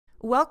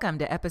Welcome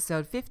to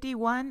episode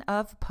 51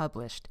 of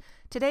Published.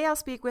 Today I'll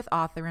speak with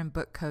author and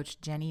book coach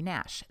Jennie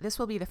Nash. This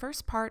will be the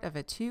first part of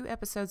a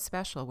 2-episode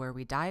special where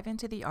we dive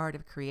into the art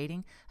of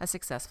creating a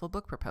successful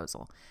book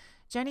proposal.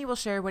 Jennie will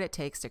share what it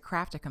takes to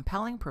craft a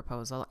compelling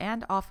proposal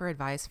and offer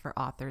advice for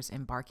authors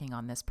embarking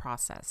on this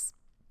process.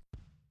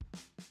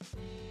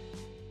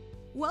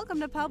 Welcome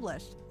to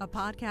Published, a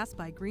podcast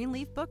by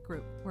Greenleaf Book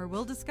Group, where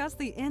we'll discuss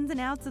the ins and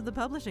outs of the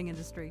publishing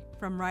industry,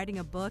 from writing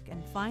a book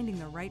and finding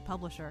the right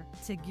publisher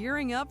to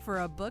gearing up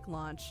for a book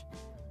launch.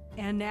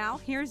 And now,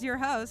 here's your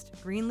host,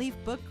 Greenleaf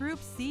Book Group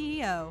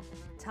CEO,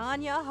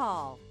 Tanya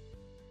Hall.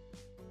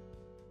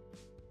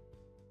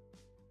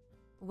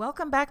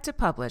 Welcome back to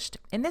Published.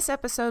 In this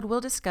episode,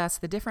 we'll discuss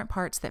the different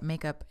parts that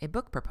make up a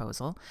book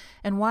proposal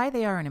and why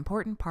they are an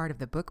important part of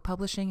the book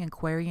publishing and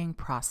querying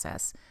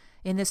process.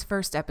 In this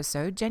first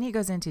episode, Jennie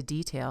goes into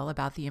detail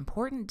about the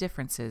important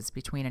differences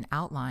between an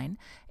outline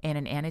and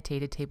an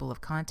annotated table of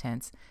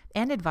contents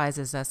and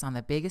advises us on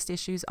the biggest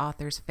issues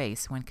authors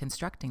face when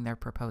constructing their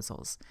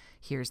proposals.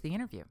 Here's the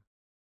interview.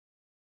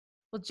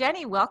 Well,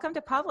 Jennie, welcome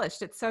to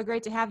Published. It's so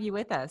great to have you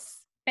with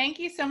us. Thank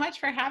you so much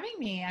for having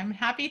me. I'm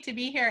happy to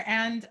be here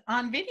and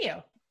on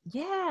video.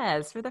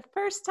 Yes, for the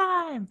first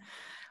time.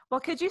 Well,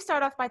 could you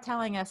start off by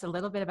telling us a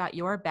little bit about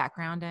your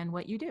background and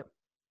what you do?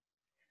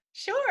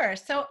 Sure.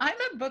 So I'm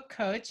a book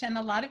coach, and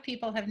a lot of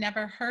people have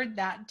never heard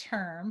that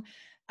term.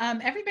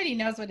 Everybody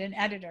knows what an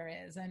editor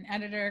is. An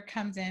editor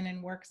comes in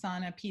and works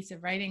on a piece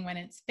of writing when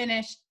it's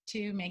finished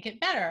to make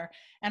it better.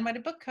 And what a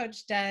book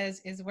coach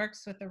does is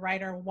works with the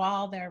writer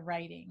while they're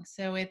writing.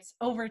 So it's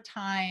over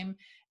time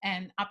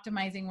and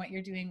optimizing what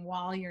you're doing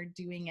while you're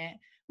doing it,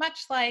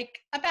 much like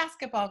a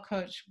basketball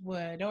coach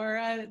would, or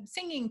a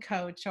singing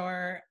coach,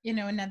 or,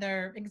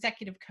 another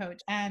executive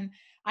coach. And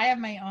I have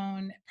my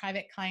own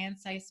private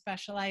clients. I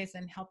specialize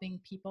in helping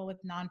people with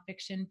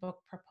nonfiction book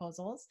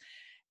proposals.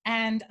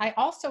 And I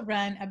also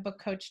run a book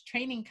coach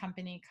training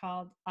company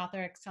called Author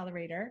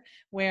Accelerator,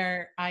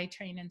 where I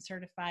train and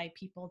certify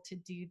people to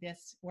do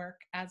this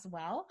work as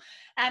well.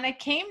 And I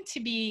came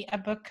to be a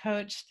book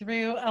coach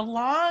through a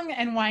long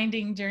and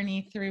winding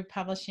journey through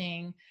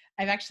publishing.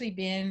 I've actually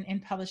been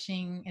in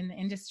publishing in the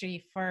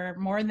industry for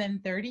more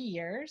than 30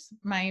 years.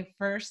 My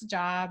first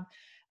job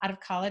out of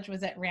college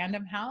was at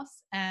Random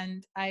House,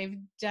 and I've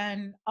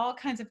done all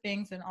kinds of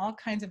things in all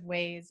kinds of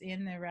ways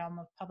in the realm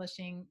of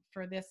publishing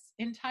for this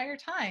entire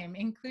time,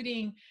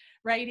 including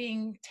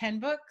writing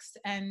 10 books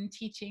and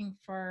teaching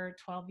for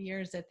 12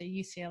 years at the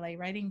UCLA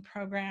writing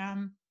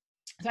program.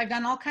 So I've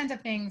done all kinds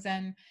of things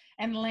and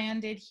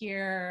landed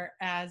here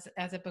as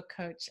a book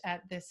coach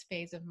at this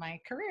phase of my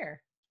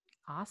career.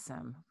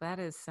 Awesome. That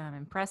is some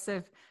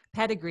impressive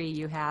pedigree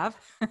you have.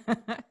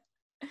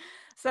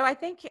 So I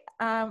think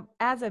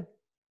as a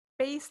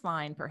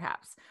baseline,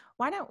 perhaps,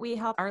 why don't we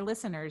help our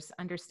listeners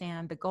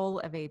understand the goal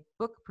of a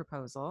book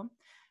proposal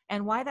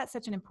and why that's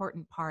such an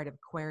important part of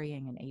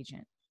querying an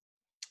agent?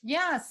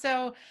 Yeah,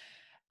 so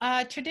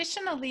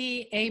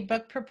traditionally, a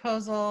book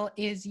proposal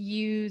is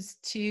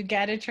used to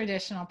get a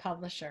traditional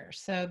publisher.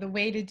 So the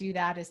way to do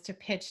that is to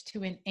pitch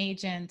to an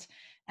agent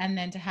and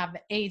then to have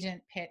the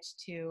agent pitch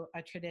to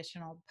a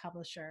traditional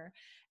publisher.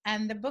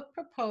 And the book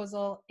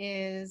proposal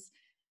is,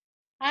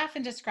 I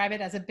often describe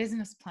it as a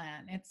business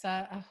plan. It's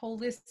a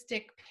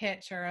holistic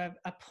pitch or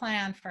a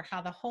plan for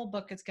how the whole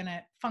book is going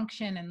to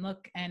function and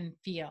look and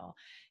feel.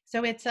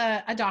 So it's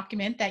a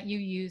document that you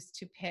use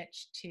to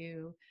pitch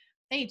to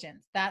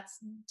agents. That's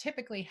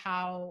typically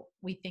how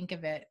we think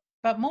of it.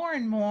 But more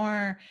and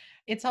more,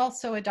 it's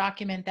also a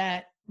document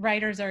that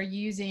writers are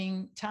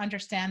using to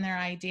understand their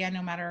idea,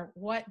 no matter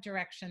what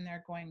direction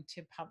they're going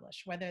to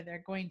publish, whether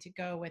they're going to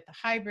go with a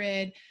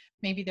hybrid,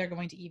 maybe they're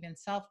going to even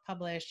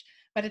self-publish,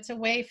 but it's a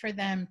way for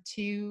them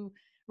to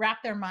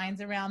wrap their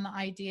minds around the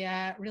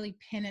idea, really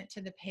pin it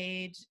to the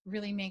page,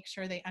 really make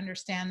sure they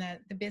understand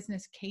the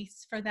business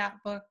case for that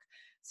book.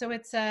 So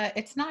it's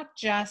not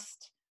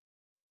just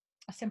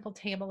a simple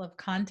table of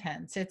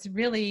contents. It's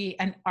really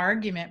an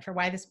argument for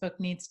why this book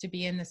needs to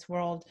be in this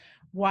world,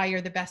 why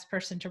you're the best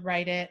person to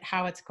write it,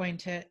 how it's going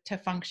to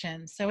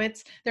function. So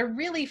they're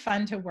really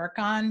fun to work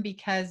on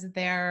because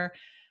they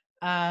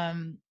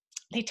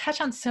touch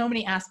on so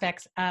many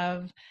aspects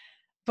of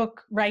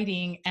book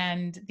writing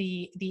and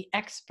the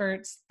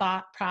expert's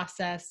thought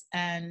process,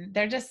 and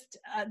they're just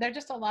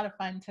a lot of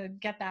fun to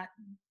get that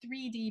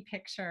 3D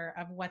picture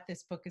of what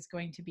this book is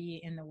going to be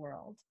in the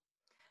world.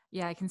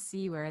 Yeah, I can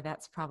see where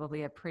that's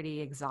probably a pretty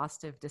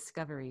exhaustive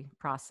discovery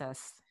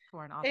process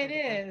for an author to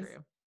go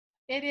through.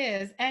 It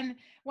is. And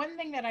one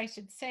thing that I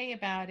should say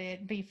about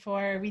it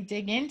before we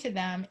dig into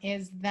them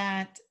is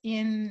that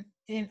on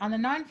the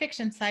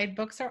nonfiction side,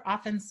 books are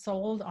often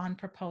sold on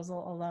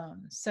proposal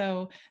alone.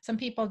 So some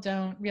people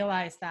don't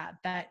realize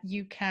that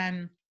you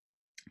can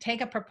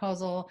take a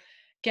proposal,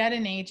 get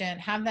an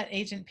agent, have that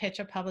agent pitch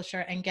a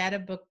publisher, and get a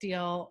book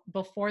deal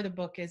before the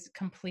book is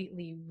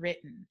completely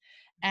written.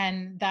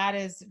 And that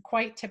is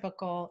quite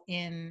typical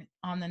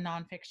on the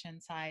nonfiction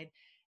side.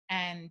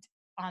 And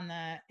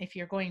if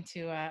you're going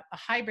to a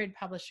hybrid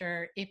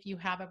publisher, if you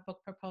have a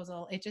book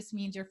proposal, it just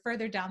means you're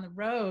further down the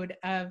road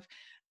of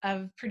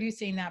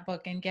producing that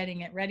book and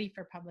getting it ready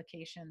for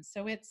publication.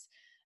 So it's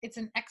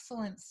an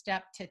excellent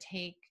step to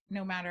take,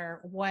 no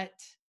matter what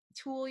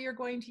tool you're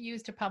going to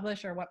use to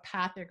publish or what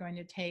path you're going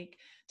to take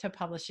to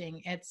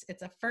publishing. It's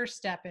a first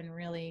step in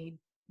really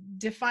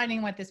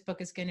defining what this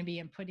book is going to be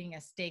and putting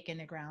a stake in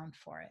the ground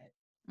for it.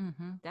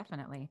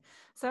 Definitely.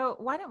 So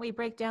why don't we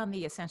break down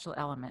the essential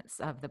elements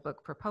of the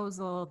book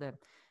proposal, the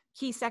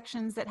key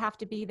sections that have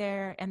to be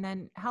there, and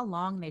then how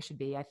long they should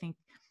be. I think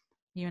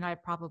you and I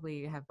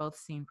probably have both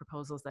seen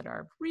proposals that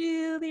are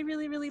really,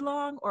 really, really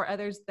long, or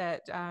others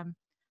that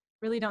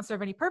really don't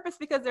serve any purpose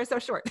because they're so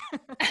short.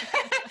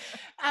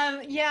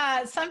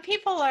 Yeah, some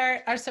people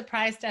are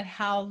surprised at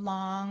how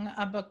long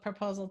a book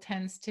proposal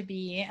tends to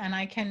be, and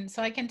I can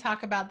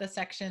talk about the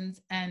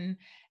sections and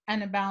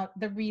about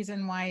the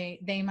reason why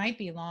they might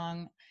be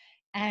long.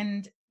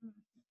 And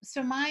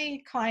so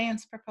my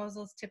clients'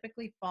 proposals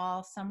typically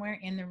fall somewhere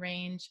in the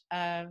range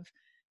of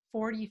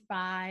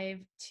 45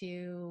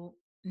 to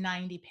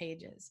 90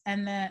 pages.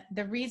 And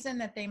the reason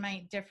that they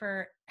might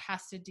differ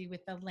has to do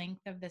with the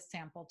length of the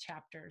sample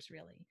chapters,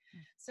 really.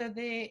 So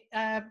the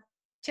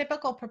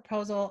typical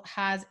proposal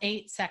has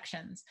 8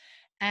 sections.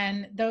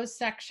 And those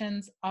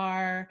sections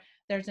are,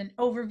 there's an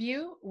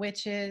overview,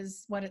 which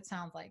is what it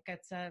sounds like.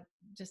 It's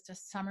just a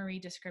summary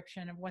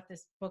description of what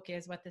this book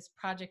is, what this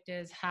project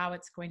is, how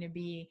it's going to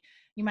be.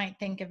 You might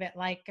think of it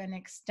like an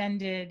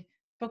extended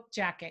book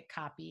jacket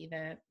copy,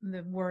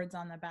 the words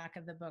on the back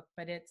of the book,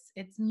 but it's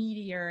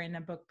meatier in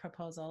a book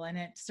proposal, and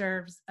it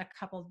serves a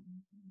couple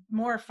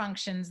more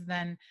functions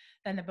than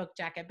the book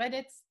jacket, but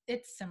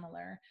it's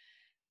similar.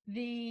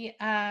 The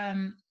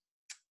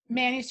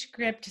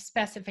manuscript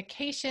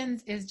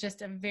specifications is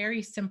just a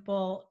very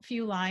simple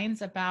few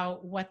lines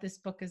about what this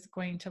book is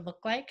going to look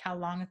like, how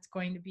long it's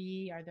going to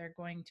be, are there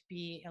going to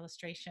be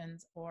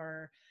illustrations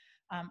or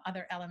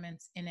other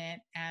elements in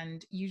it,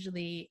 and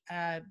usually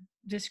a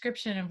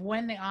description of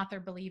when the author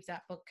believes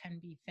that book can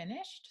be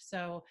finished.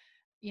 So,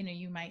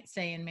 you might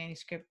say in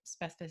manuscript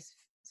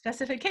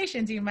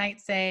specifications, you might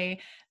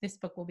say this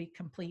book will be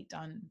complete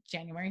on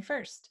January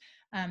 1st.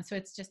 So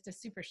it's just a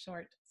super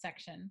short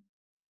section.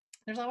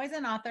 There's always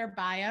an author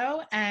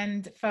bio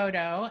and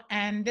photo,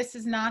 and this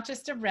is not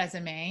just a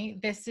resume.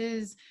 This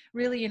is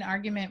really an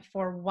argument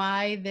for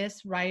why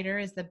this writer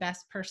is the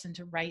best person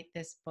to write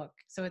this book.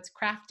 So it's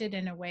crafted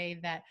in a way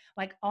that,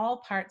 like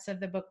all parts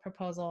of the book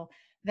proposal,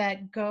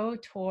 that go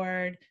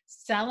toward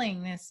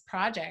selling this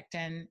project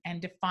and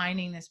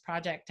defining this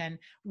project and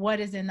what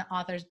is in the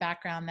author's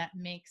background that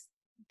makes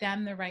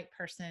them the right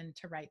person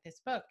to write this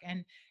book.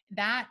 And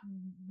that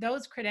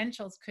those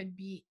credentials could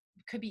be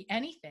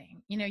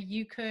anything.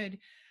 You could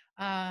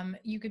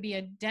be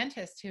a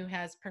dentist who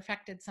has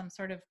perfected some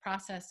sort of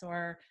process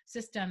or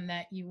system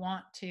that you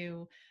want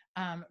to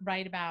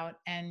write about,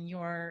 and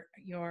your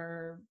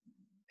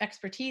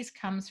expertise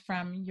comes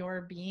from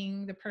your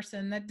being the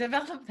person that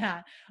developed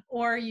that.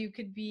 Or you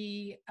could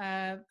be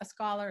a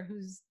scholar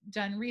who's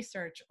done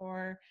research,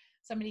 or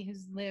somebody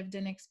who's lived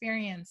an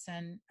experience.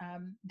 And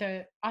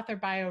the author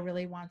bio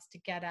really wants to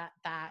get at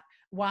that.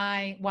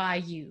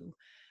 Why you?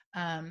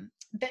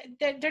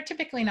 They're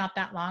typically not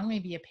that long,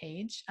 maybe a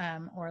page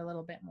or a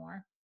little bit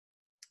more.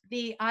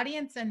 The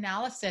audience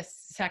analysis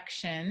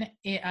section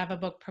of a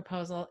book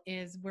proposal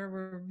is where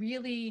we're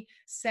really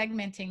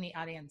segmenting the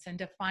audience and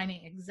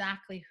defining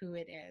exactly who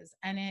it is.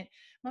 And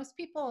most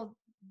people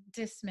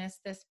dismiss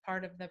this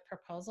part of the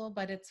proposal,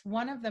 but it's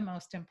one of the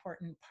most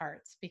important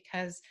parts,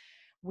 because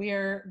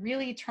we're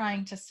really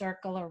trying to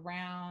circle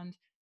around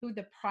who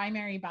the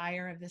primary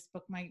buyer of this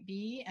book might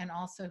be, and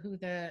also who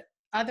the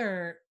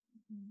other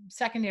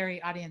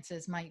secondary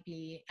audiences might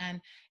be. And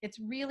it's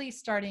really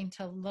starting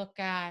to look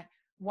at,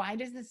 why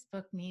does this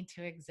book need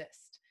to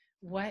exist?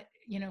 What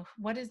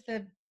is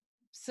the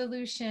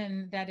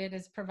solution that it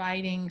is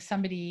providing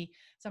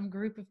some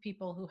group of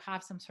people who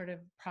have some sort of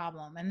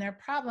problem? And their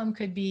problem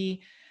could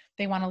be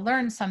they want to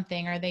learn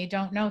something, or they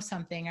don't know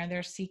something, or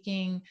they're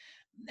seeking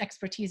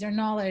expertise or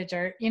knowledge,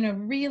 or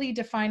really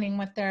defining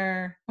what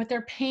their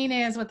pain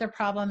is, what their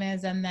problem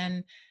is, and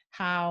then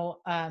how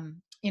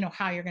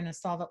how you're going to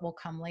solve it will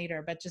come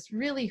later. But just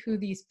really who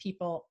these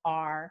people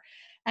are.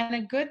 And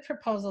a good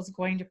proposal is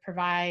going to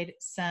provide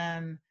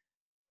some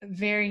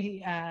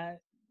very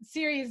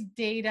serious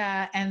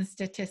data and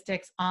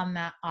statistics on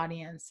that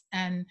audience,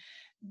 and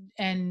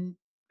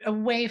a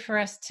way for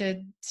us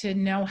to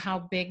know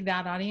how big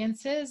that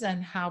audience is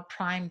and how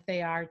primed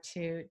they are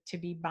to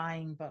be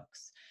buying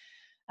books.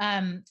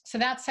 So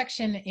that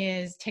section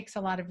takes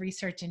a lot of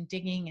research and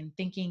digging and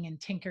thinking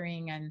and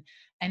tinkering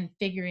and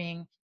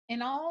figuring.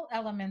 In all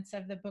elements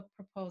of the book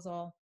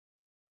proposal,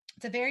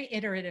 it's a very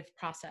iterative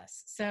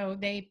process. So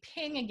they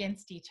ping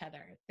against each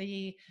other,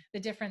 the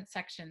different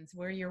sections,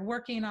 where you're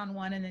working on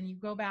one and then you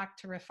go back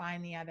to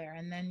refine the other,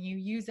 and then you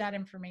use that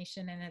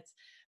information, and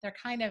they're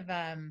kind of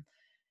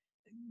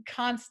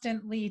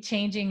constantly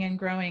changing and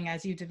growing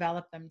as you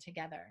develop them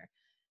together.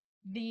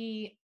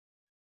 The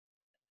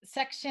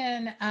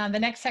the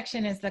next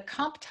section is the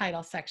comp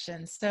title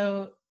section.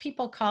 So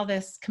people call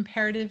this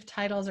comparative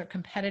titles or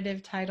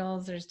competitive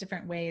titles. There's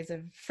different ways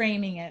of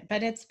framing it,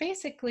 but it's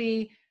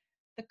basically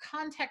the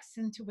context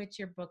into which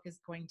your book is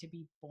going to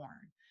be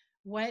born.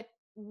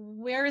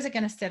 Where is it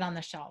going to sit on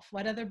the shelf?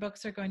 What other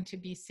books are going to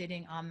be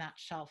sitting on that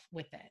shelf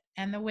with it?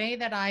 And the way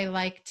that I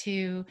like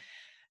to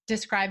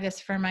describe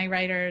this for my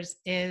writers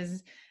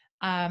is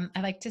I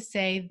like to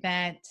say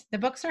that the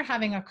books are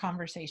having a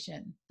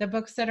conversation. The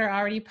books that are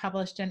already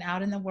published and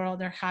out in the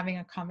world are having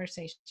a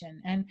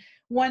conversation. And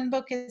one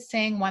book is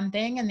saying one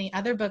thing, and the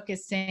other book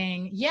is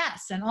saying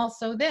yes, and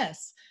also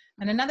this.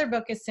 And another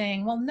book is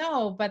saying, well,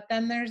 no, but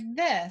then there's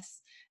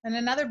this. And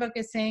another book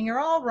is saying, you're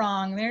all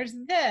wrong, there's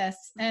this.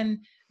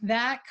 And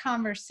that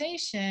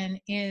conversation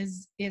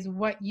is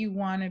what you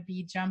want to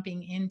be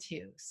jumping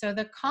into. So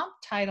the comp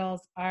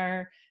titles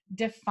are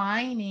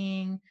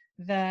defining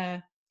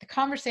the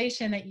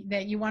conversation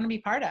that you want to be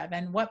part of,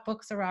 and what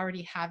books are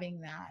already having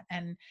that.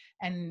 And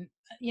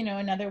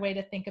another way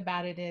to think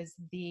about it is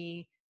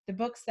the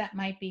books that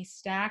might be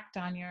stacked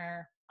on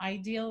your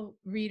ideal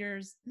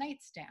reader's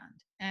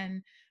nightstand.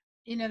 And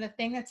the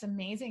thing that's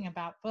amazing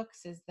about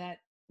books is that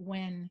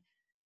when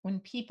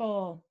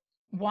people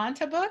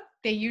want a book,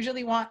 they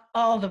usually want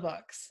all the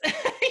books.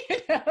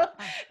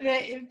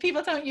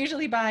 People don't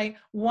usually buy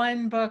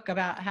one book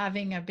about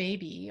having a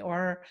baby,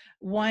 or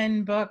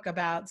one book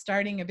about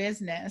starting a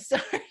business,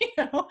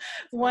 or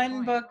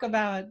one book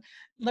about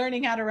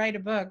learning how to write a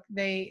book.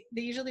 They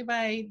usually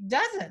buy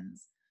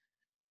dozens,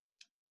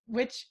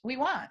 which we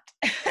want.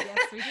 Yes,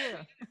 we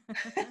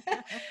do.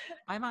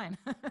 Buy mine.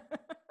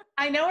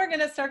 I know we're going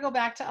to circle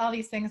back to all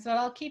these things, but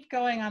I'll keep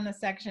going on the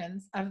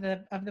sections of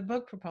the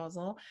book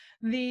proposal.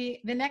 The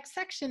next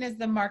section is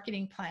the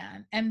marketing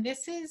plan, and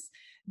this is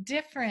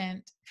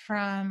different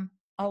from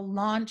a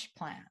launch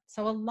plan.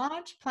 So a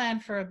launch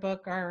plan for a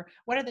book are,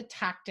 what are the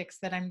tactics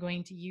that I'm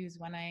going to use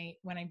when I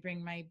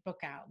bring my book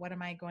out? What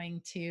am I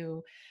going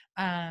to,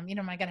 am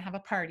I going to have a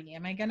party?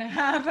 Am I going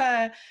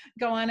to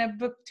go on a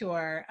book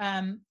tour?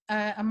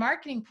 A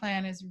marketing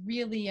plan is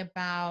really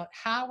about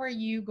how are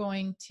you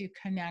going to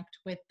connect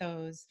with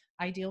those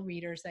ideal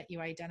readers that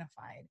you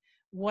identified?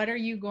 What are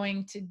you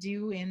going to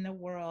do in the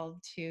world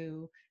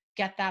to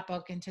get that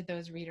book into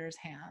those readers'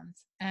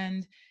 hands?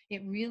 And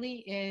it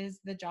really is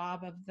the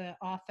job of the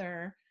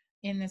author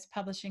in this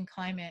publishing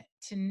climate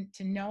to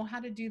know how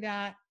to do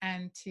that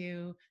and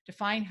to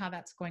define how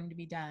that's going to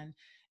be done.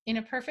 In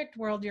a perfect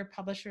world, your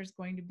publisher is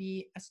going to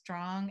be a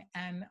strong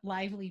and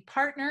lively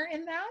partner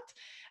in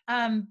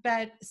that,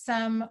 but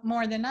some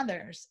more than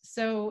others.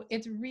 So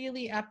it's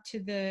really up to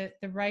the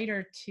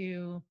writer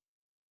to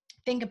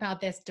think about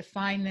this,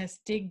 define this,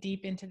 dig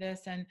deep into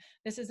this. And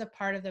this is a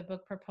part of the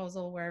book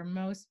proposal where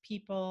most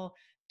people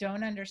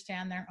don't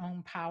understand their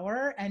own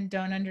power and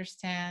don't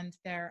understand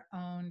their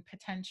own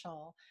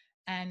potential.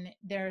 And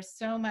there's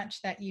so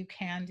much that you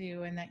can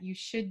do and that you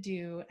should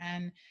do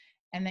and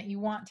that you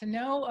want to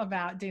know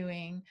about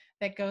doing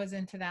that goes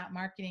into that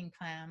marketing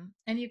plan.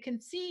 And you can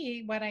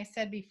see what I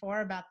said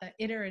before about the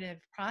iterative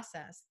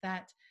process,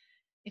 that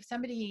if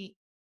somebody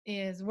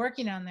is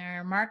working on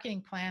their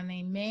marketing plan,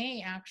 they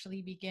may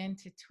actually begin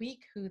to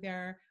tweak who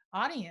their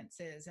audience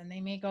is. And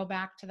they may go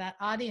back to that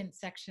audience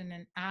section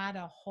and add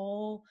a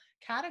whole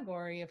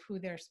category of who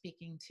they're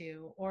speaking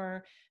to.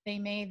 Or they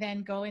may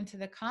then go into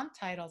the comp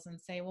titles and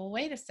say, well,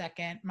 wait a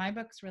second, my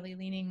book's really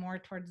leaning more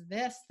towards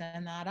this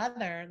than that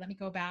other. Let me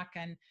go back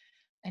and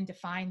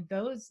define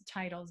those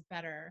titles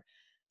better.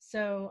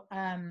 So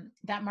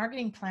that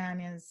marketing plan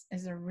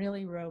is a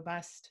really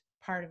robust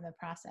part of the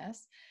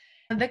process.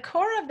 The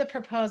core of the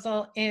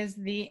proposal is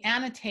the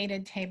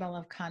annotated table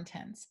of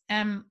contents.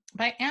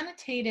 By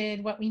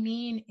annotated, what we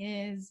mean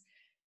is,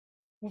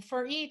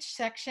 for each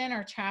section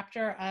or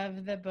chapter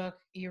of the book,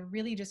 you're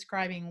really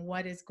describing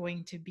what is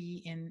going to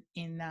be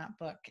in that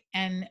book.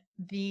 And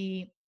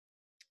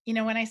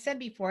when I said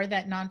before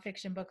that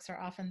nonfiction books are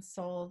often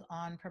sold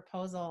on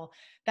proposal,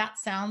 that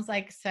sounds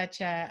like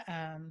such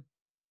a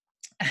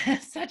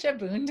such a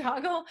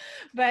boondoggle,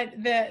 but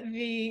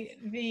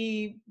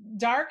the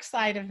dark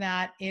side of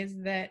that is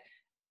that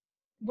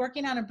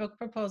working on a book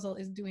proposal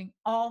is doing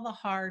all the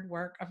hard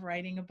work of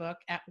writing a book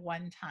at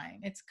one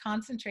time. It's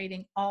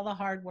concentrating all the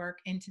hard work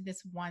into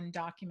this one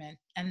document.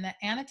 And the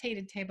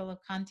annotated table of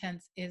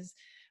contents is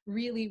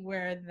really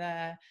where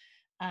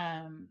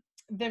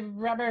the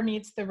rubber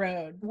meets the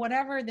road.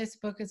 Whatever this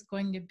book is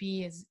going to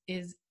be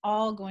is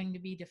all going to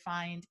be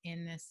defined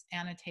in this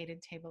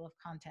annotated table of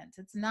contents.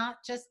 It's not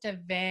just a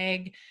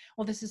vague,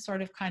 well, this is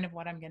sort of kind of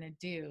what I'm going to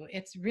do.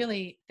 It's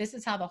really, this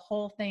is how the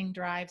whole thing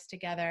drives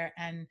together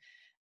and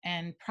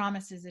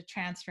promises a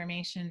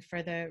transformation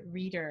for the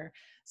reader.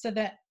 So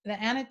the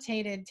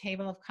annotated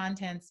table of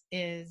contents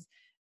is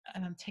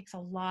takes a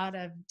lot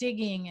of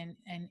digging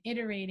and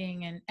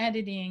iterating and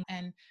editing.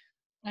 And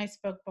I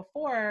spoke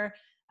before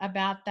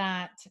about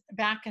that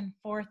back and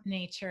forth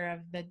nature of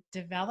the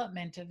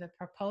development of the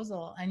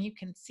proposal. And you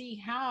can see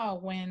how,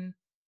 when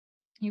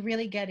you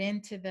really get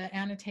into the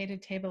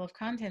annotated table of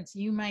contents,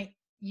 you might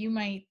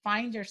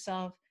find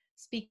yourself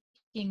speaking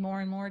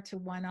more and more to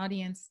one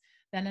audience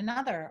than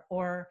another,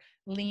 or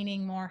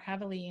leaning more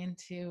heavily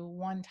into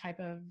one type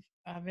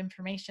of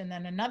information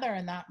than another.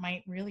 And that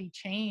might really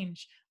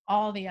change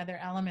all the other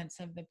elements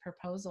of the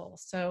proposal.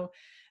 So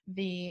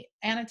the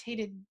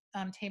annotated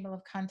table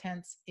of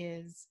contents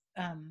is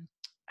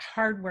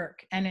hard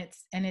work, and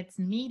it's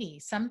meaty.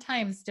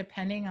 Sometimes,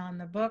 depending on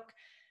the book,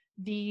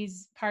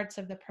 these parts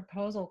of the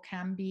proposal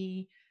can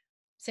be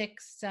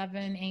 6,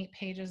 7, 8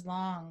 pages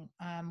long,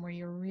 where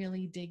you're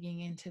really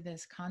digging into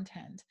this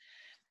content.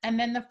 And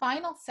then the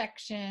final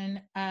section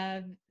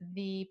of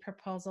the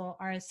proposal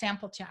are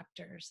sample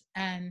chapters.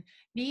 And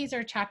these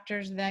are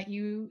chapters that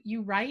you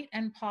write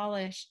and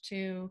polish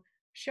to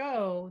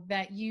show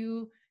that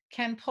you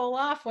can pull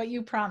off what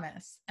you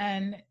promise,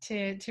 and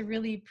to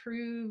really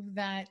prove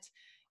that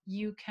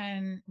you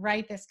can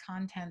write this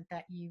content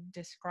that you've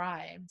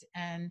described,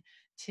 and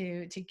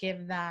to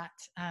give that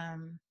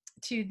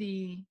to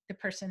the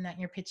person that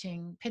you're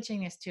pitching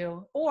this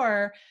to,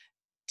 or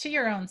to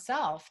your own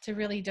self, to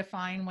really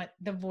define what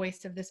the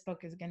voice of this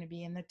book is going to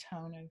be and the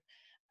tone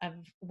of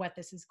what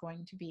this is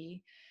going to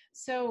be.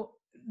 So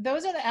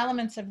those are the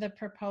elements of the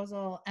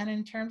proposal. And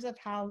in terms of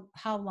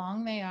how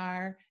long they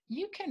are,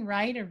 you can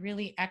write a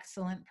really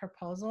excellent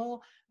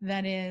proposal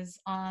that is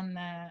on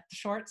the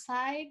short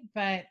side.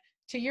 But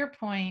to your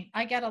point,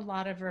 I get a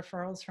lot of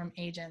referrals from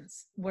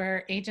agents,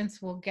 where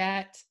agents will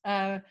get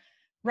a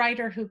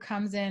writer who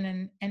comes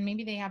in, and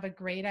maybe they have a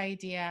great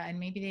idea, and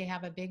maybe they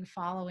have a big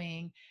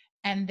following,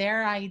 and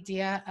their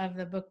idea of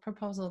the book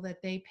proposal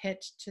that they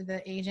pitched to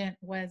the agent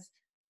was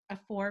a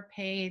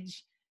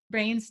 4-page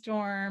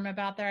brainstorm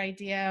about their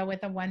idea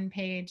with a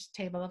 1-page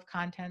table of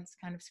contents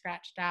kind of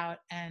scratched out.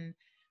 And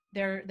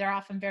they're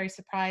often very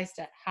surprised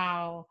at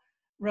how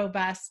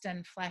robust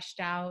and fleshed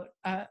out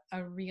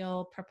a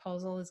real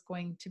proposal is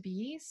going to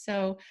be.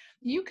 So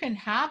you can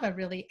have a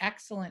really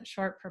excellent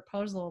short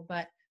proposal,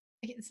 but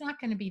it's not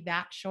going to be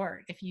that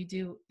short if you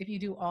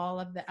do all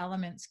of the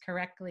elements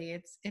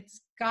correctly.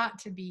 It's got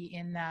to be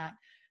in that,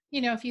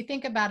 if you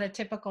think about a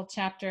typical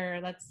chapter,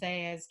 let's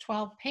say, is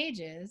 12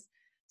 pages,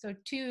 so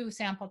 2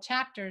 sample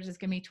chapters is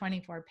going to be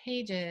 24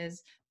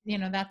 pages.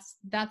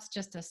 That's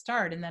just a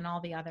start, and then all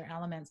the other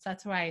elements.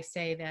 That's why I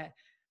say that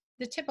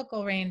the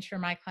typical range for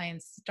my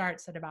clients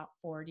starts at about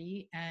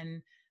 40,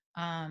 and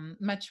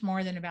much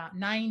more than about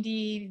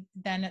 90.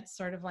 Then it's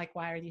sort of like,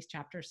 why are these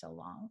chapters so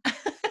long?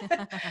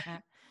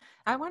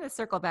 I want to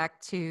circle back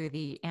to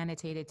the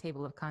annotated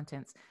table of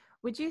contents.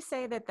 Would you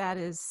say that that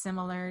is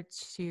similar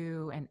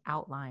to an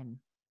outline?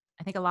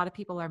 I think a lot of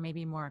people are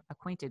maybe more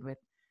acquainted with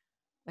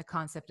the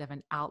concept of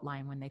an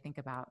outline when they think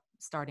about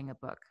starting a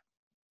book.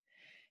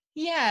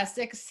 Yes,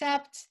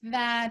 except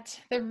that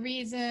the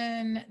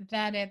reason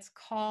that it's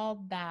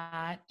called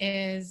that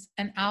is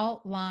an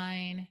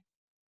outline.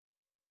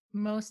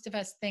 Most of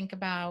us think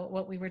about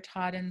what we were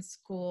taught in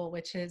school,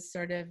 which is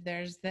sort of,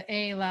 there's the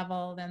A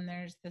level, then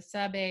there's the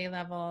sub A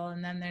level,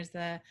 and then there's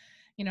the,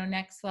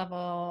 next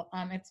level.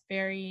 It's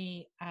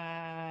very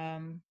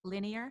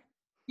Linear?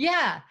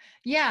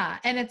 yeah,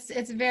 and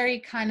it's very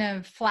kind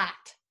of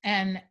flat.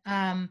 And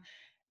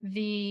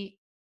the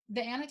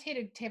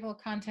annotated table of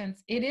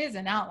contents, it is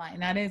an outline.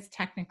 That is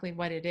technically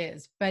what it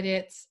is, but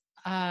it's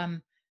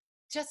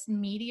just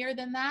meatier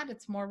than that.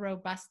 It's more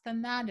robust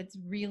than that. It's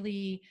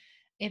really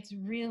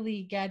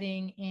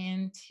getting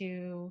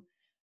into,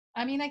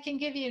 I can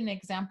give you an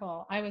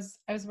example. I was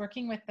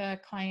working with a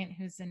client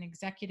who's an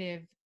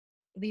executive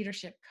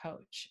leadership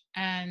coach,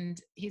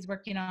 and he's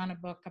working on a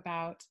book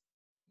about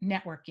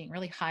networking,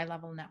 really high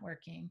level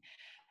networking.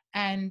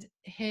 And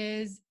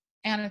his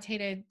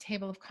annotated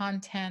table of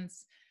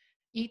contents,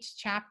 each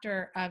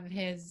chapter of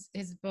his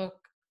book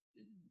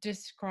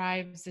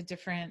describes a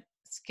different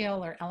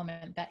skill or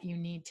element that you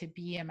need to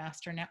be a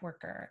master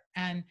networker.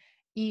 And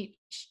each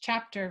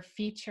chapter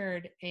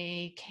featured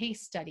a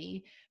case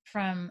study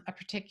from a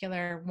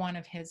particular one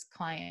of his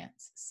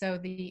clients. So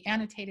the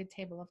annotated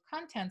table of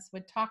contents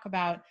would talk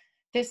about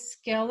this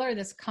skill or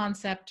this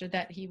concept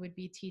that he would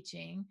be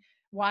teaching,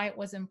 why it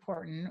was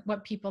important,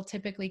 what people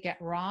typically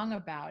get wrong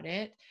about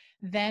it.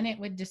 Then it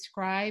would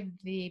describe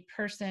the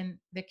person,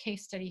 the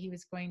case study he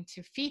was going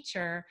to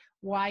feature,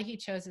 why he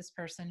chose this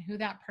person, who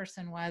that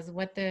person was,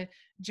 what the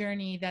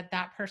journey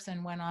that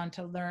person went on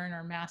to learn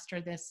or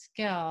master this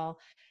skill.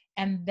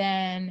 And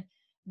then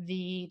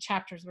the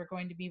chapters were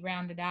going to be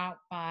rounded out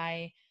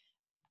by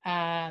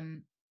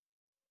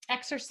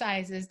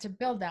exercises to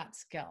build that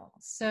skill.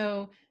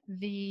 So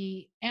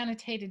the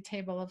annotated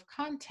table of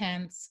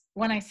contents,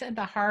 when I said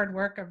the hard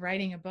work of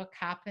writing a book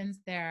happens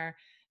there,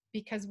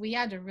 because we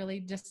had to really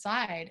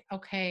decide,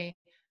 okay,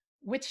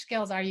 which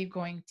skills are you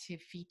going to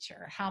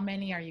feature? How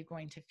many are you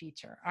going to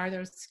feature? Are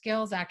those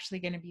skills actually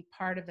going to be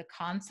part of the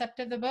concept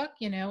of the book?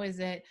 Is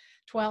it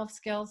 12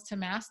 skills to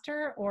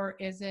master, or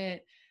is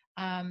it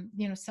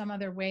some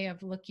other way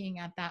of looking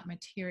at that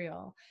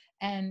material?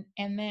 And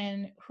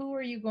then who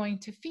are you going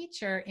to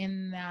feature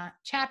in that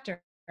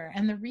chapter?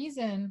 And the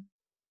reason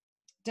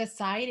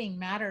deciding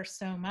matters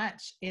so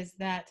much is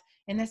that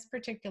in this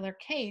particular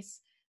case,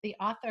 the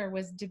author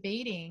was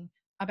debating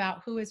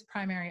about who his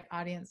primary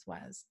audience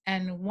was.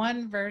 And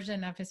one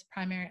version of his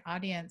primary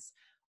audience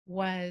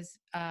was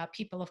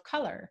people of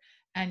color.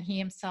 And he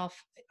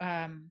himself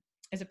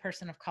is a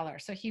person of color.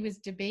 So he was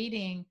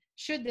debating,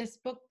 should this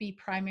book be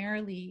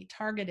primarily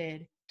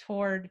targeted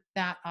toward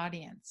that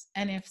audience?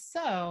 And if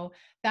so,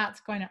 that's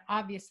going to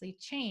obviously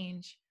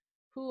change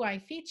who I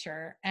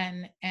feature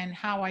and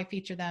how I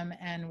feature them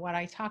and what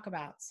I talk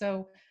about.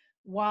 So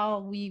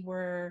while we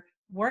were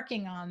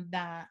working on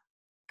that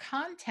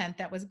content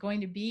that was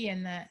going to be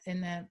in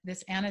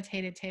this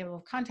annotated table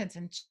of contents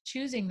and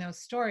choosing those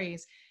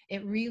stories,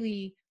 it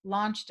really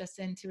launched us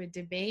into a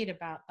debate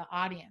about the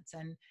audience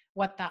and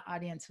what that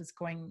audience was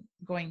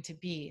going to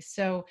be.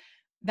 So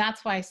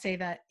that's why I say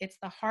that it's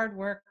the hard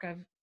work of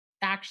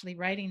actually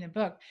writing the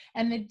book.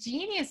 And the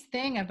genius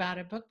thing about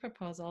a book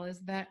proposal is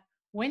that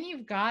when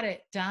you've got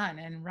it done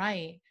and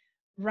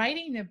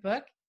writing the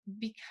book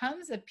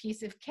becomes a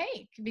piece of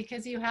cake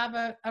because you have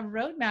a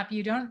roadmap.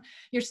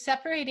 You're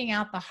separating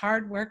out the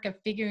hard work of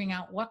figuring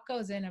out what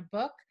goes in a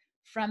book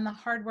from the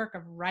hard work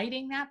of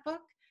writing that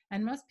book.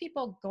 And most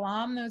people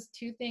glom those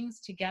two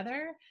things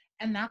together.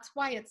 And that's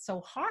why it's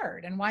so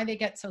hard and why they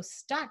get so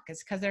stuck,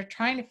 is because they're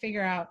trying to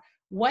figure out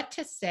what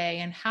to say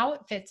and how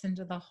it fits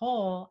into the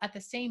whole at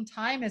the same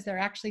time as they're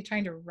actually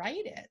trying to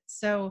write it.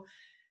 So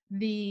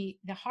the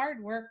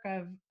hard work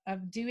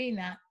of doing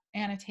that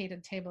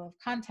annotated table of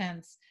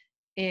contents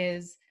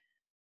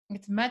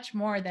it's much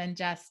more than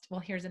just, well,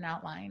 here's an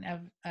outline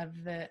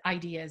of the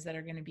ideas that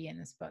are going to be in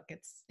this book.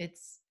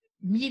 It's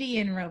meaty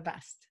and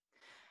robust.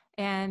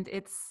 And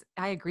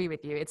I agree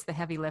with you. It's the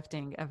heavy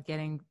lifting of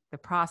getting the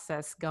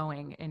process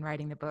going in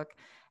writing the book.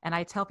 And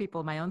I tell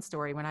people my own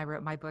story. When I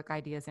wrote my book,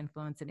 Ideas,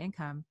 Influence, and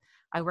Income,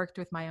 I worked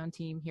with my own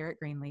team here at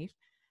Greenleaf.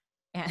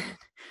 And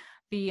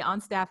the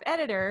on-staff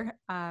editor,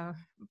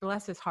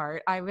 bless his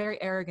heart, I very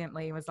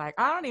arrogantly was like,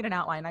 I don't need an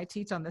outline. I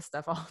teach on this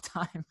stuff all the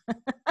time.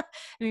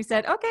 And he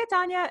said, okay,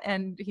 Tanya.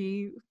 And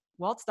he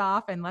waltzed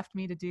off and left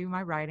me to do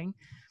my writing.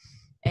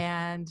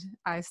 And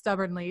I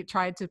stubbornly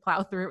tried to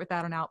plow through it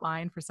without an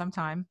outline for some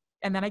time.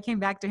 And then I came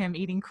back to him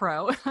eating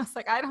crow. I was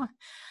like,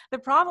 the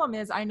problem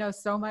is I know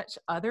so much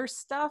other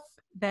stuff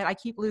that I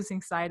keep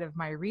losing sight of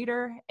my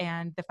reader,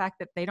 and the fact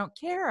that they don't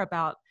care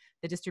about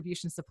the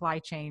distribution supply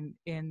chain,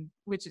 in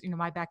which,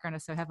 my background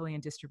is so heavily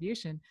in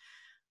distribution.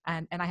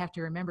 And I have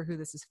to remember who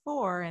this is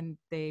for, and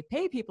they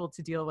pay people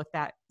to deal with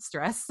that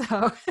stress.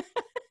 So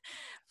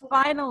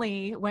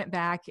finally went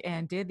back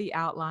and did the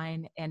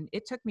outline, and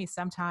it took me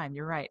some time.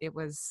 You're right. It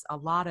was a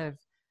lot of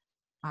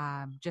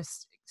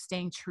just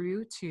staying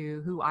true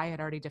to who I had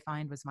already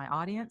defined was my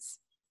audience,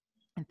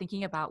 and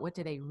thinking about what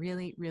do they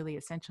really, really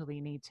essentially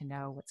need to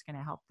know, what's going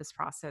to help this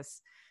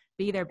process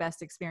be their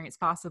best experience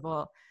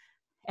possible.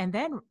 And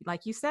then,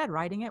 like you said,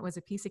 writing it was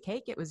a piece of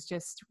cake. It was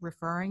just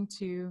referring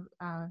to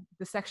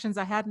the sections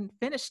I hadn't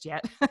finished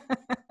yet.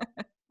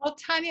 Well,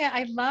 Tanya,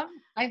 I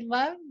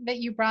love that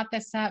you brought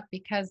this up,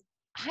 because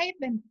I've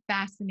been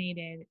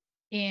fascinated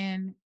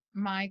in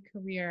my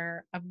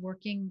career of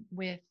working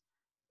with,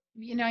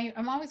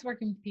 I'm always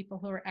working with people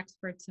who are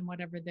experts in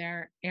whatever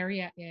their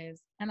area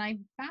is. And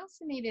I'm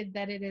fascinated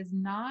that it is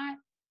not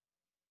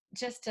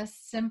just a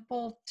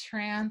simple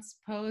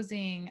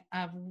transposing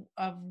of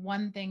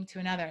one thing to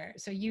another.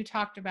 So you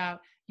talked about,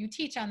 you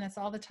teach on this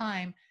all the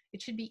time.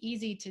 It should be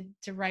easy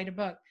to write a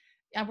book.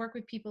 I work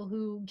with people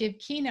who give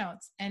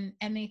keynotes and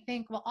they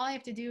think, well, all I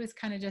have to do is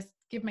kind of just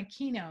give my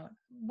keynote.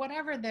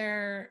 Whatever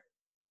their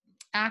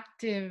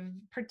active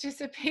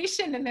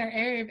participation in their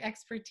area of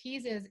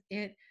expertise is,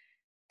 it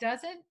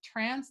doesn't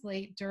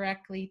translate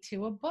directly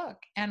to a book.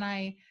 And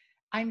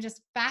I'm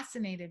just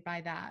fascinated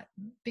by that,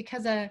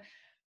 because I've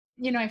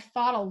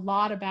thought a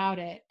lot about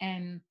it,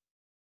 and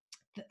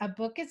a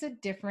book is a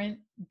different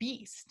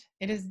beast.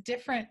 It is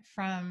different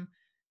from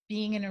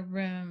being in a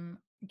room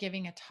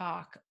giving a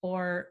talk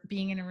or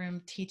being in a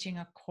room teaching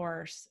a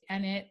course.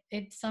 And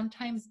it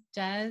sometimes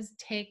does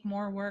take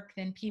more work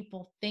than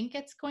people think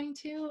it's going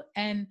to.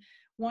 And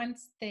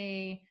once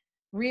they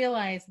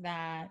realize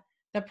that,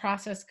 the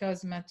process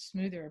goes much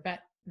smoother.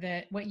 But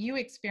what you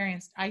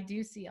experienced, I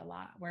do see a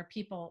lot, where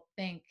people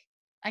think,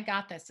 I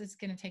got this. It's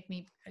going to take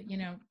me,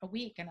 a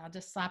week, and I'll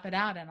just slap it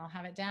out and I'll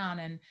have it down.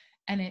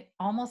 And it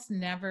almost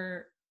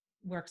never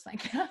works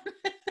like that.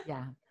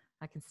 Yeah,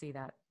 I can see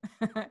that.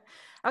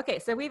 Okay,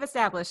 so we've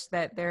established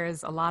that there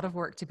is a lot of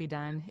work to be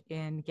done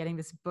in getting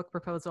this book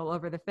proposal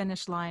over the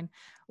finish line.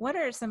 What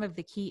are some of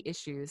the key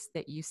issues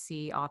that you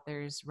see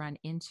authors run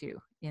into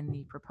in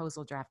the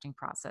proposal drafting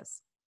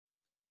process?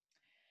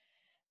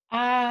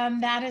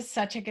 That is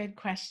such a good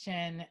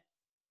question.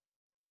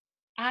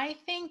 I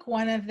think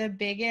one of the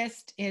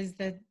biggest is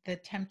the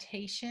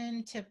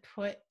temptation to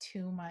put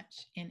too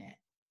much in it,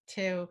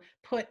 to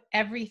put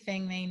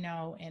everything they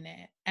know in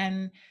it.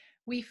 And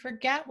we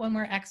forget, when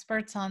we're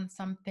experts on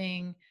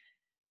something,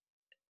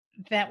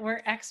 that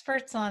we're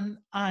experts on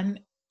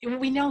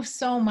we know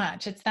so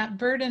much. It's that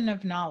burden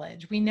of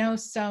knowledge. We know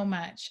so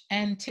much.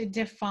 And to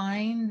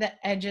define the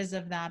edges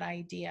of that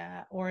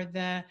idea, or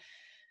the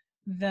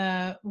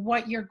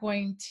what you're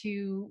going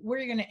to, where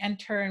you're going to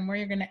enter and where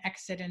you're going to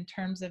exit in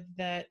terms of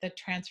the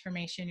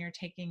transformation you're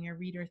taking your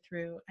reader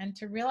through, and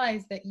to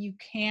realize that you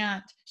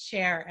can't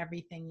share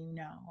everything you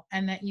know,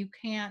 and that you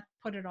can't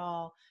put it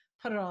all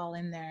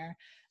in there.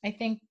 I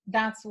think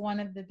that's one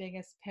of the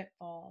biggest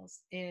pitfalls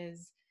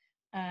is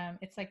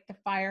it's like the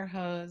fire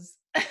hose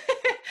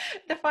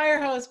the fire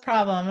hose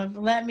problem of,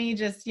 let me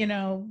just,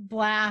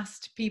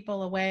 blast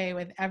people away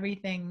with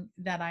everything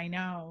that I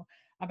know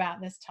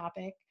about this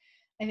topic.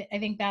 I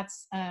think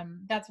that's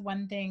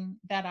one thing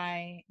that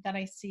I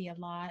see a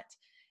lot,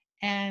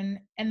 and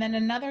then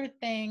another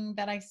thing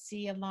that I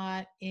see a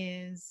lot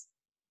is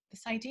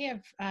this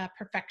idea of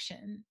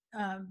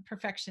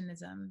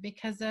perfectionism,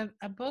 because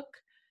a book,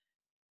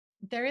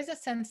 there is a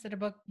sense that a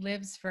book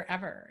lives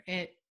forever.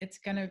 It's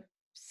going to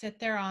sit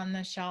there on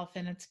the shelf,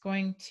 and it's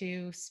going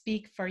to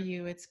speak for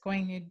you. It's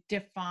going to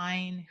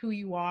define who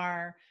you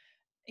are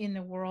in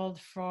the world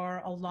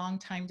for a long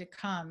time to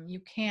come.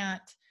 You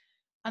can't,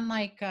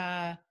 unlike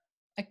a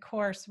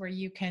course where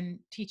you can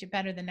teach it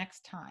better the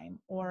next time,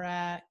 or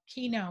a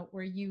keynote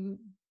where you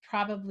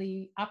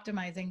probably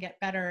optimize and get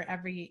better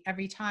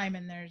every time,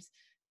 and there's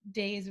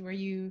days where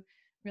you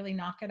really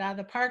knock it out of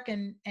the park,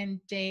 and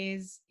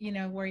days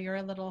where you're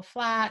a little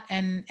flat,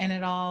 and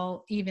it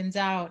all evens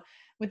out.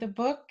 With a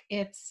book,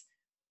 it's,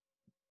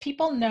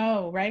 people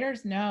know,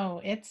 writers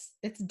know, it's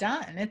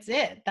done, it's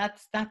it,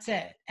 that's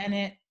it.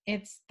 And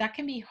it's that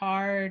can be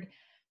hard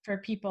for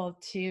people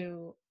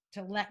to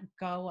let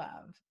go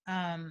of,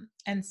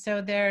 and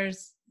so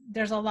there's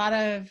a lot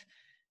of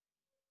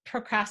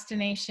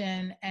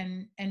procrastination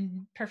and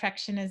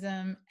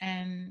perfectionism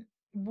and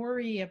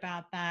worry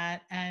about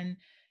that. And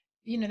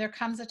there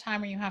comes a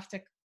time where you have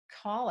to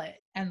call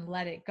it and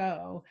let it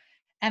go.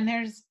 And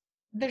there's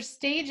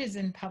stages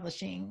in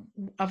publishing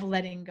of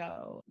letting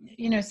go,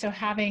 so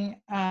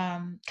having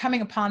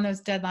coming upon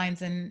those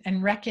deadlines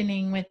and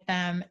reckoning with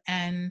them,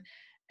 and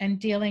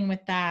dealing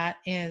with that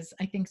is,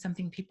 I think,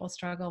 something people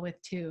struggle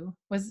with too.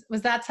 Was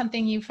that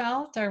something you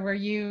felt, or were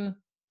you?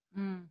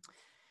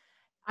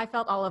 I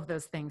felt all of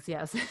those things,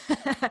 yes.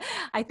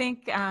 I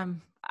think I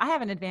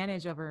have an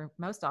advantage over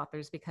most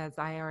authors because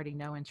I already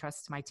know and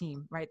trust my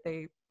team, right?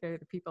 They're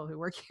the people who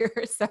work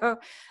here. So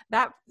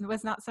that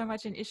was not so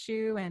much an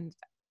issue. And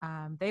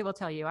they will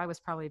tell you I was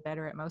probably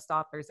better at most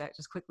authors at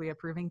just quickly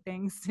approving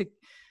things,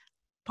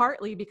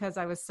 partly because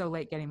I was so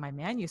late getting my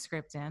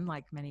manuscript in,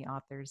 like many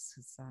authors.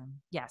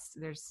 Yes,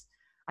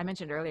 I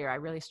mentioned earlier, I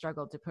really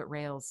struggled to put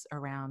rails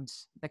around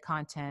the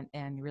content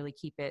and really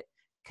keep it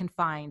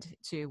confined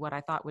to what I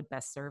thought would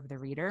best serve the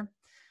reader.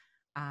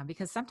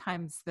 Because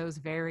sometimes those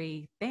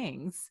very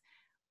things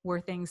were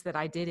things that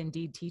I did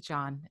indeed teach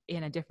on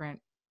in a different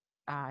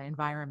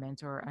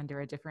environment or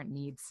under a different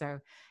need. So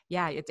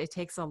yeah, it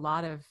takes a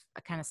lot of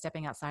kind of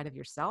stepping outside of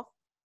yourself.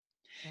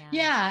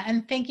 Yeah,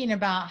 and thinking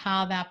about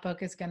how that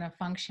book is going to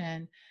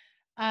function.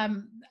 I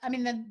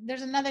mean,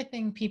 there's another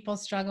thing people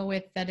struggle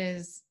with that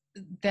is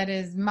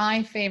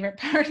my favorite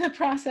part of the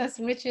process,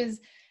 which is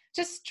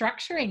just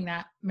structuring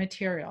that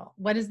material.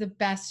 What is the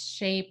best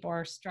shape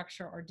or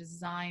structure or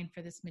design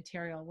for this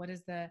material? What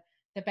is the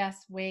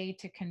best way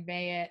to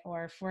convey it,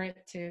 or for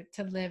it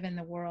to live in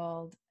the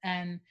world?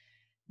 And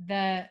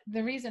the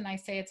reason I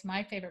say it's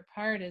my favorite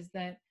part is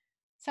that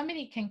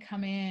somebody can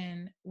come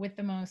in with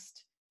the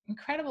most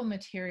incredible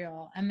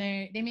material, and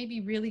they may be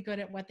really good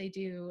at what they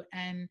do,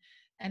 and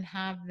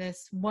have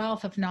this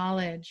wealth of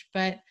knowledge,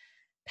 but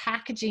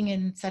packaging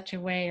in such a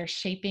way, or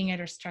shaping it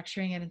or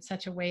structuring it in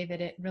such a way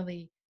that it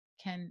really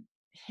can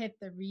hit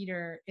the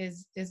reader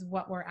is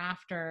what we're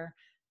after.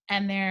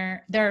 And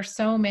there are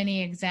so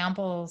many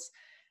examples.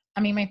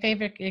 I mean, my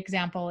favorite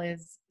example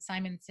is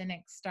Simon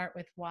Sinek's Start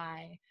With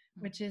Why,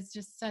 which is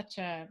just such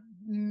a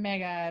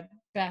mega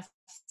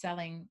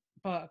best-selling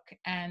book.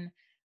 And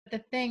the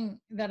thing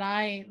that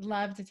I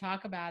love to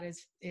talk about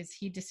is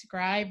he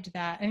described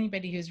that,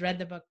 anybody who's read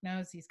the book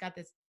knows he's got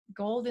this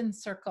golden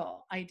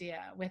circle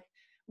idea with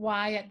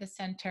why at the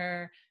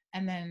center,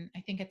 and then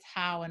I think it's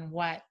how and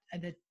what,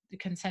 the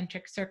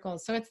concentric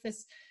circles. So it's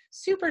this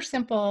super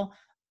simple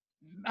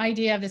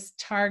idea of this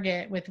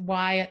target with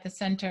why at the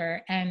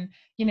center, and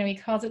he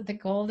calls it the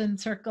golden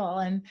circle,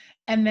 and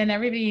then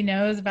everybody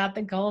knows about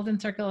the golden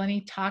circle, and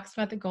he talks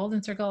about the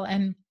golden circle.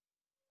 And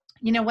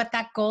what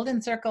that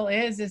golden circle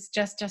is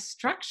just a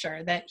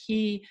structure that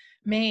he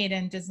made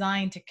and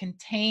designed to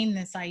contain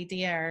this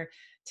idea, or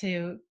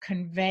to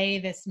convey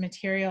this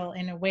material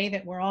in a way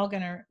that we're all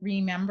going to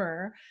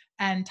remember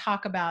and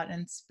talk about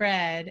and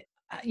spread.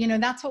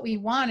 That's what we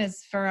want,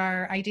 is for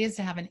our ideas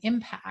to have an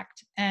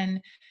impact.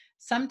 And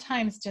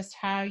sometimes just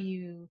how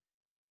you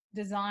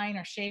design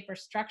or shape or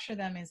structure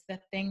them is the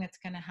thing that's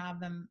going to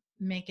have them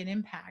make an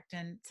impact.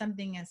 And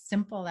something as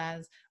simple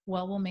as,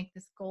 well, we'll make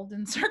this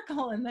golden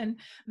circle, and then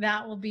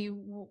that will be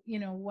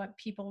what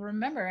people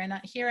remember. And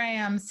here I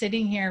am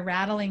sitting here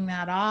rattling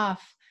that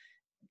off.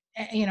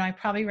 I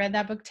probably read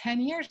that book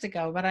 10 years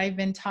ago, but I've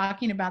been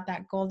talking about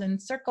that golden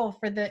circle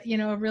for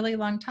a really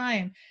long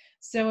time.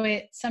 So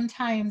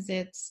sometimes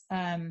it's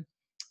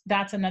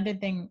that's another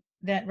thing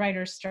that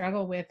writers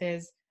struggle with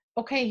is,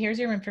 okay, here's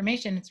your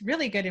information. It's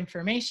really good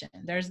information.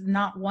 There's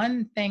not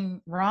one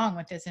thing wrong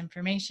with this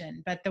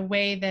information, but the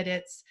way that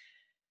it's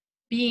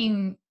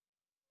being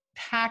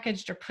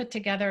packaged or put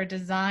together or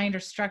designed or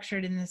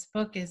structured in this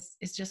book is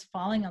just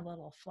falling a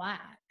little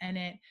flat. And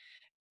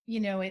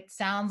it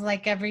sounds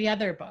like every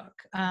other book.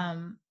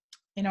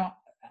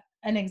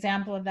 An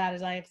example of that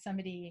is I have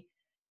somebody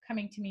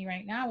coming to me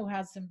right now who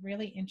has some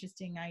really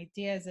interesting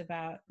ideas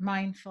about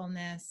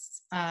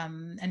mindfulness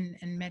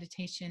and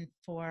meditation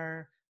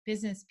for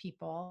business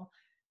people.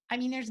 I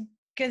mean, there's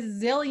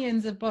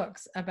gazillions of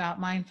books about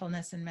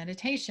mindfulness and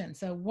meditation.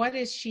 So what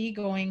is she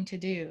going to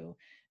do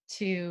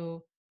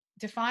to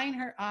define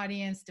her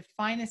audience,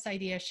 define this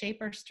idea,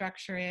 shape or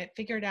structure it,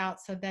 figure it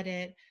out so that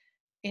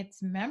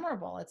it's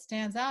memorable, it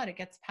stands out, it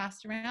gets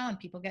passed around,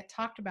 people get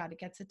talked about, it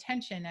gets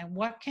attention. And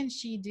what can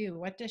she do?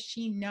 What does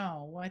she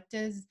know?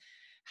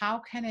 How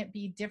can it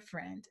be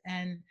different?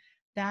 And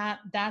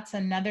that's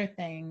another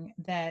thing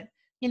that,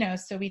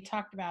 so we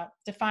talked about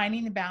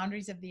defining the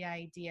boundaries of the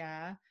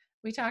idea.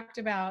 We talked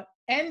about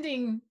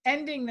ending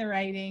the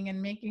writing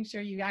and making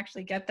sure you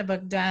actually get the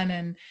book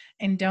done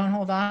and don't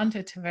hold on to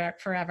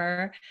it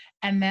forever.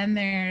 And then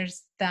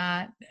there's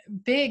that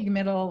big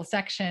middle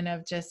section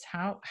of just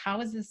how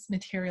is this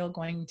material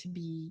going to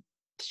be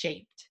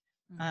shaped?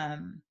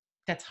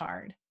 That's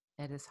hard.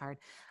 It is hard.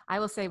 I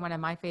will say one of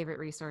my favorite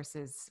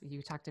resources,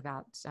 you talked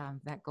about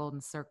that golden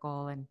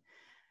circle, and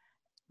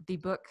the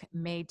book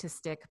Made to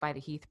Stick by the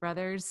Heath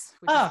brothers,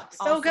 which is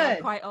so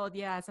good. Quite old.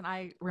 Yes. And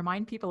I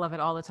remind people of it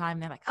all the time.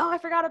 They're like, oh, I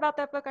forgot about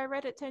that book. I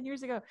read it 10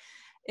 years ago.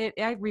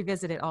 I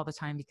revisit it all the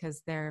time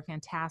because there are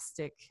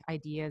fantastic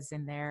ideas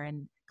in there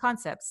and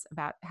concepts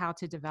about how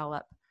to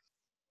develop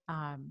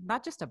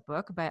not just a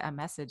book, but a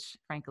message,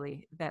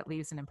 frankly, that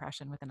leaves an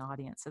impression with an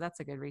audience. So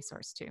that's a good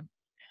resource too.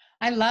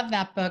 I love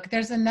that book.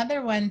 There's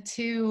another one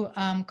too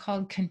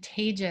called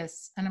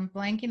Contagious, and I'm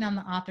blanking on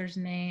the author's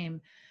name.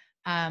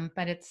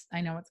 But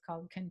I know it's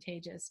called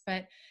Contagious,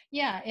 but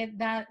yeah,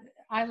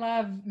 I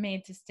love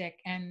Made to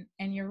Stick, and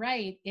you're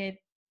right.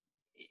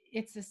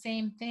 It's the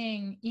same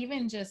thing.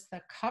 Even just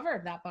the cover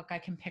of that book, I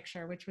can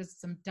picture, which was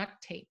some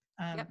duct tape.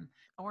 Yep.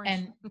 Orange.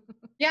 And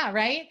yeah,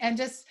 right. And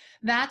just,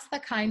 that's the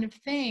kind of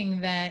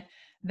thing that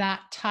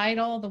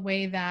title, the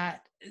way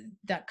that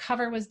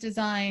cover was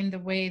designed, the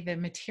way the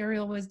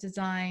material was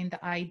designed,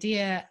 the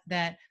idea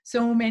that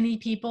so many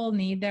people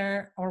need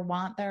or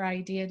want their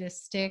idea to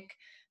stick,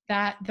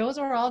 that those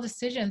are all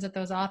decisions that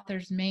those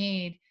authors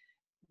made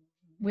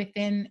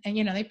within,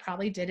 and they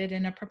probably did it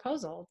in a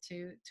proposal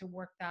to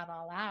work that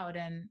all out.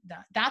 And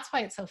that's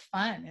why it's so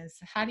fun, is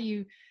how do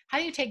you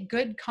take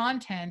good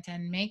content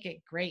and make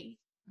it great?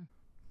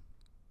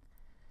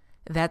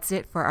 That's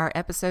it for our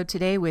episode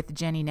today with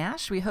Jennie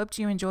Nash. We hoped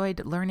you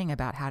enjoyed learning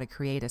about how to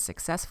create a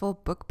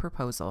successful book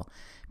proposal.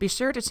 Be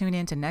sure to tune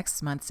in to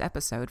next month's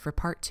episode for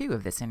part 2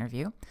 of this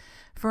interview.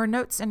 For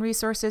notes and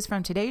resources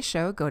from today's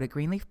show, go to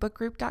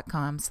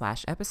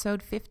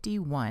greenleafbookgroup.com/episode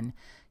 51.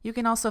 You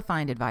can also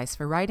find advice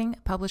for writing,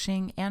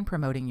 publishing, and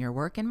promoting your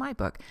work in my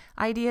book,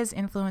 Ideas,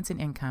 Influence,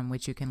 and Income,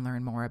 which you can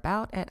learn more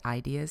about at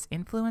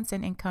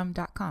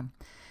ideasinfluenceandincome.com.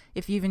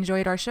 If you've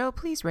enjoyed our show,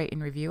 please rate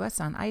and review us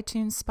on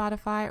iTunes,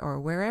 Spotify, or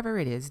wherever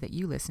it is that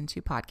you listen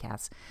to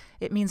podcasts.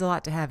 It means a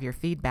lot to have your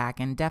feedback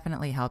and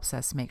definitely helps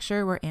us make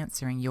sure we're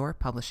answering your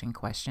publishing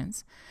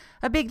questions.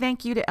 A big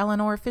thank you to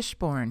Eleanor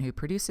Fishborn, who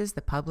produces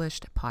the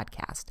Published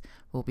podcast.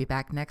 We'll be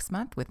back next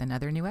month with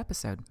another new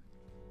episode.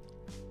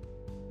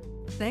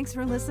 Thanks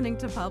for listening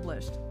to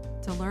Published.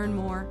 To learn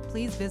more,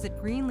 please visit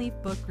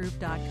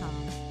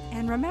greenleafbookgroup.com.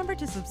 And remember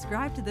to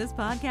subscribe to this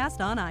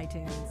podcast on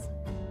iTunes.